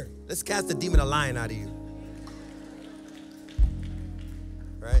 come here. Let's cast the demon of lying out of you.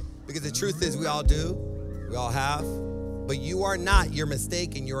 Right? Because the truth is we all do. We all have. But you are not your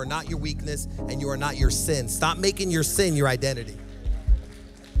mistake, and you are not your weakness, and you are not your sin. Stop making your sin your identity.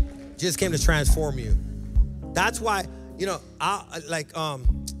 Jesus came to transform you. That's why, you know,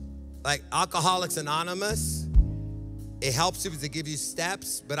 like Alcoholics Anonymous, it helps you to give you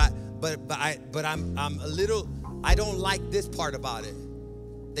steps, but I'm a little, I don't like this part about it,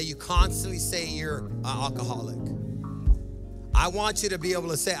 that you constantly say you're an alcoholic. I want you to be able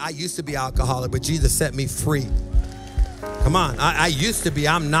to say, I used to be alcoholic, but Jesus set me free. Come on, I used to be,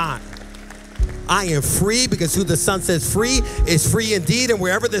 I'm not. I am free because who the Son says free is free indeed. And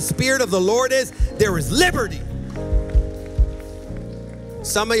wherever the Spirit of the Lord is, there is liberty.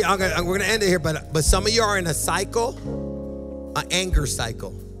 Some of you, we're going to end it here, but some of you are in a cycle, an anger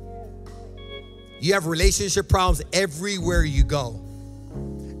cycle. You have relationship problems everywhere you go.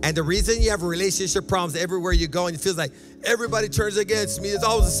 And the reason you have relationship problems everywhere you go and it feels like everybody turns against me, it's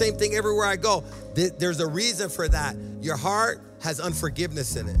always the same thing everywhere I go. There's a reason for that. Your heart has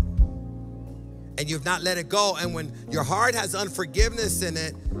unforgiveness in it. And you've not let it go. And when your heart has unforgiveness in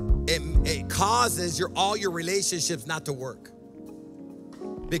it, it causes all your relationships not to work.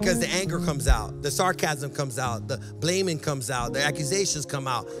 Because the anger comes out, the sarcasm comes out, the blaming comes out, the accusations come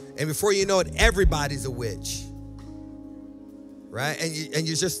out. And before you know it, everybody's a witch. Right? And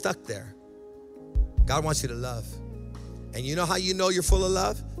you're just stuck there. God wants you to love. And you know how you know you're full of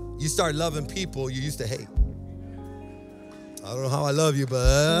love? You start loving people you used to hate. I don't know how I love you,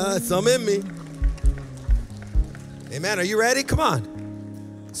 but some in me. Amen. Are you ready? Come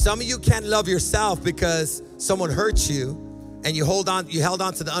on. Some of you can't love yourself because someone hurt you and you held on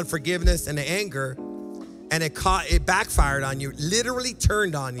to the unforgiveness and the anger, and it backfired on you, literally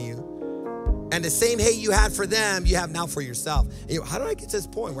turned on you. And the same hate you had for them, you have now for yourself. And how do I get to this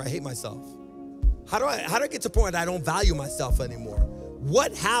point where I hate myself? How do I get to the point that I don't value myself anymore?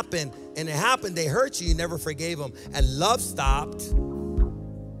 What happened? And it happened, they hurt you, you never forgave them. And love stopped.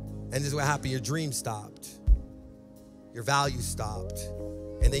 And this is what happened, your dream stopped. Your values stopped.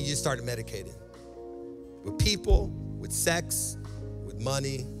 And then you started medicating. With people, with sex, with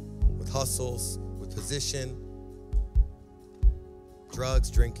money, with hustles, with position,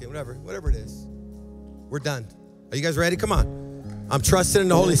 drugs, drinking, whatever it is. We're done. Are you guys ready? Come on. I'm trusting in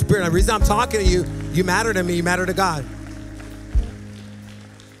the Holy Spirit. The reason I'm talking to you, you matter to me, you matter to God.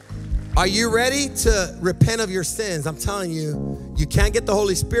 Are you ready to repent of your sins? I'm telling you, you can't get the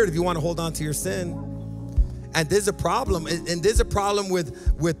Holy Spirit if you want to hold on to your sin. And there's a problem. And there's a problem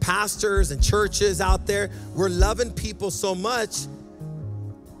with pastors and churches out there. We're loving people so much,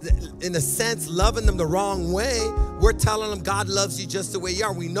 in a sense, loving them the wrong way. We're telling them God loves you just the way you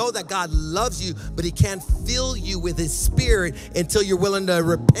are. We know that God loves you, but he can't fill you with his Spirit until you're willing to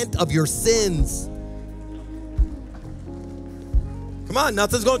repent of your sins. Come on,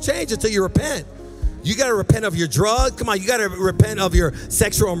 nothing's going to change until you repent. You got to repent of your drugs. Come on, you got to repent of your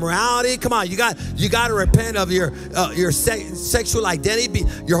sexual immorality. Come on, you got to repent of your sexual identity,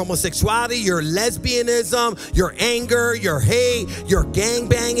 your homosexuality, your lesbianism, your anger, your hate, your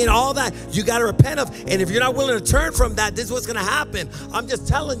gangbanging, all that. You got to repent of. And if you're not willing to turn from that, this is what's going to happen. I'm just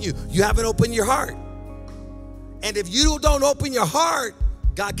telling you, you haven't opened your heart. And if you don't open your heart,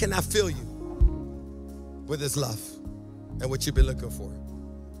 God cannot fill you with his love and what you've been looking for.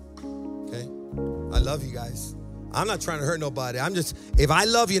 Okay? I love you guys. I'm not trying to hurt nobody. If I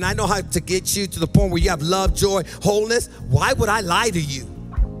love you and I know how to get you to the point where you have love, joy, wholeness, why would I lie to you?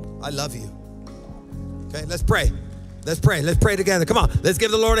 I love you. Okay, let's pray. Let's pray. Let's pray together. Come on, let's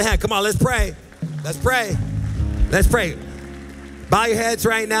give the Lord a hand. Come on, let's pray. Let's pray. Let's pray. Bow your heads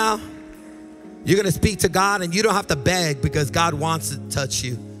right now. You're going to speak to God, and you don't have to beg because God wants to touch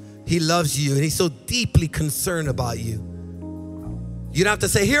you. He loves you, and he's so deeply concerned about you. You don't have to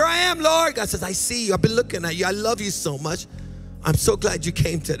say, here I am, Lord. God says, I see you. I've been looking at you. I love you so much. I'm so glad you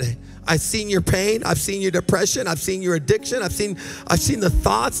came today. I've seen your pain. I've seen your depression. I've seen your addiction. I've seen the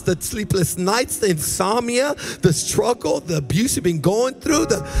thoughts, the sleepless nights, the insomnia, the struggle, the abuse you've been going through,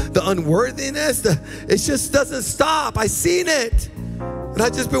 the unworthiness. It just doesn't stop. I've seen it. And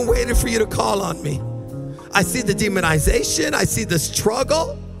I've just been waiting for you to call on me. I see the demonization. I see the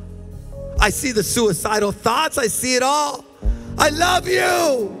struggle. I see the suicidal thoughts. I see it all. I love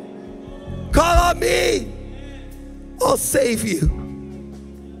you. Call on me. I'll save you.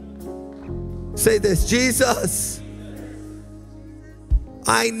 Say this, Jesus,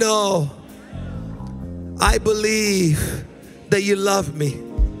 I know, I believe that you love me.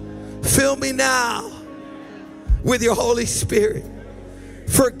 Fill me now with your Holy Spirit.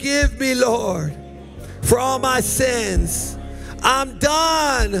 Forgive me, Lord, for all my sins. I'm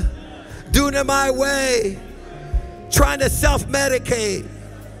done doing it my way. Trying to self-medicate,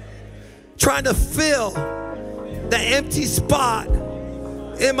 trying to fill the empty spot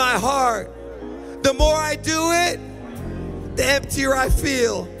in my heart. The more I do it, the emptier I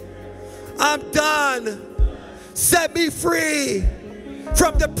feel. I'm done. Set me free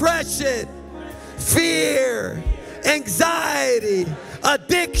from depression, fear, anxiety,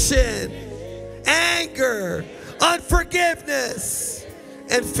 addiction, anger, unforgiveness,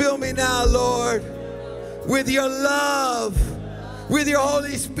 and fill me now, Lord, with your love, with your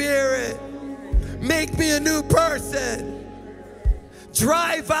Holy Spirit. Make me a new person.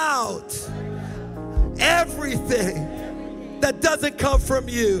 Drive out everything that doesn't come from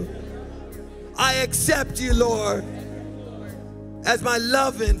you. I accept you, Lord, as my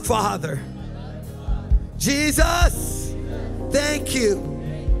loving Father. Jesus, thank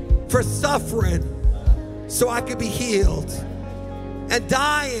you for suffering so I could be healed, and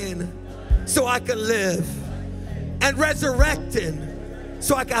dying so I could live, and resurrecting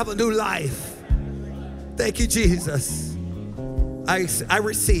so I can have a new life. Thank you, Jesus. I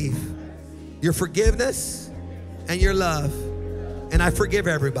receive your forgiveness and your love, and I forgive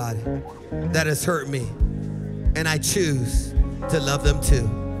everybody that has hurt me, and I choose to love them too.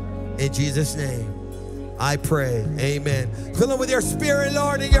 In Jesus' name, I pray, amen. Fill them with your spirit,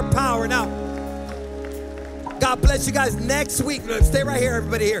 Lord, and your power. Now, God bless you guys. Next week, stay right here,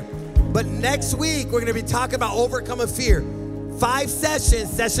 everybody here. But next week, we're gonna be talking about overcoming fear. 5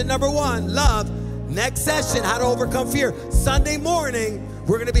 sessions. Session number 1, love. Next session, how to overcome fear. Sunday morning,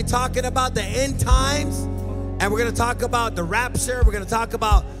 we're gonna be talking about the end times, and we're gonna talk about the rapture. We're gonna talk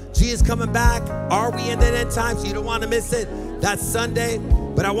about Jesus coming back. Are we in the end times? You don't wanna miss it. That's Sunday.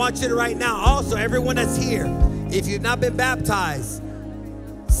 But I want you to right now, also everyone that's here, if you've not been baptized,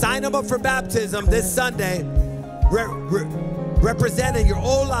 sign them up for baptism this Sunday, representing your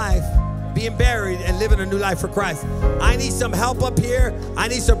old life, being buried and living a new life for Christ. I need some help up here. I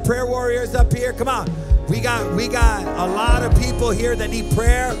need some prayer warriors up here. Come on. We got a lot of people here that need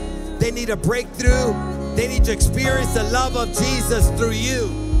prayer. They need a breakthrough. They need to experience the love of Jesus through you.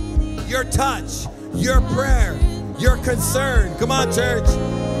 Your touch, your prayer, your concern. Come on, church.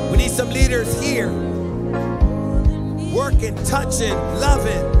 We need some leaders here. Working, touching,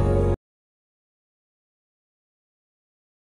 loving.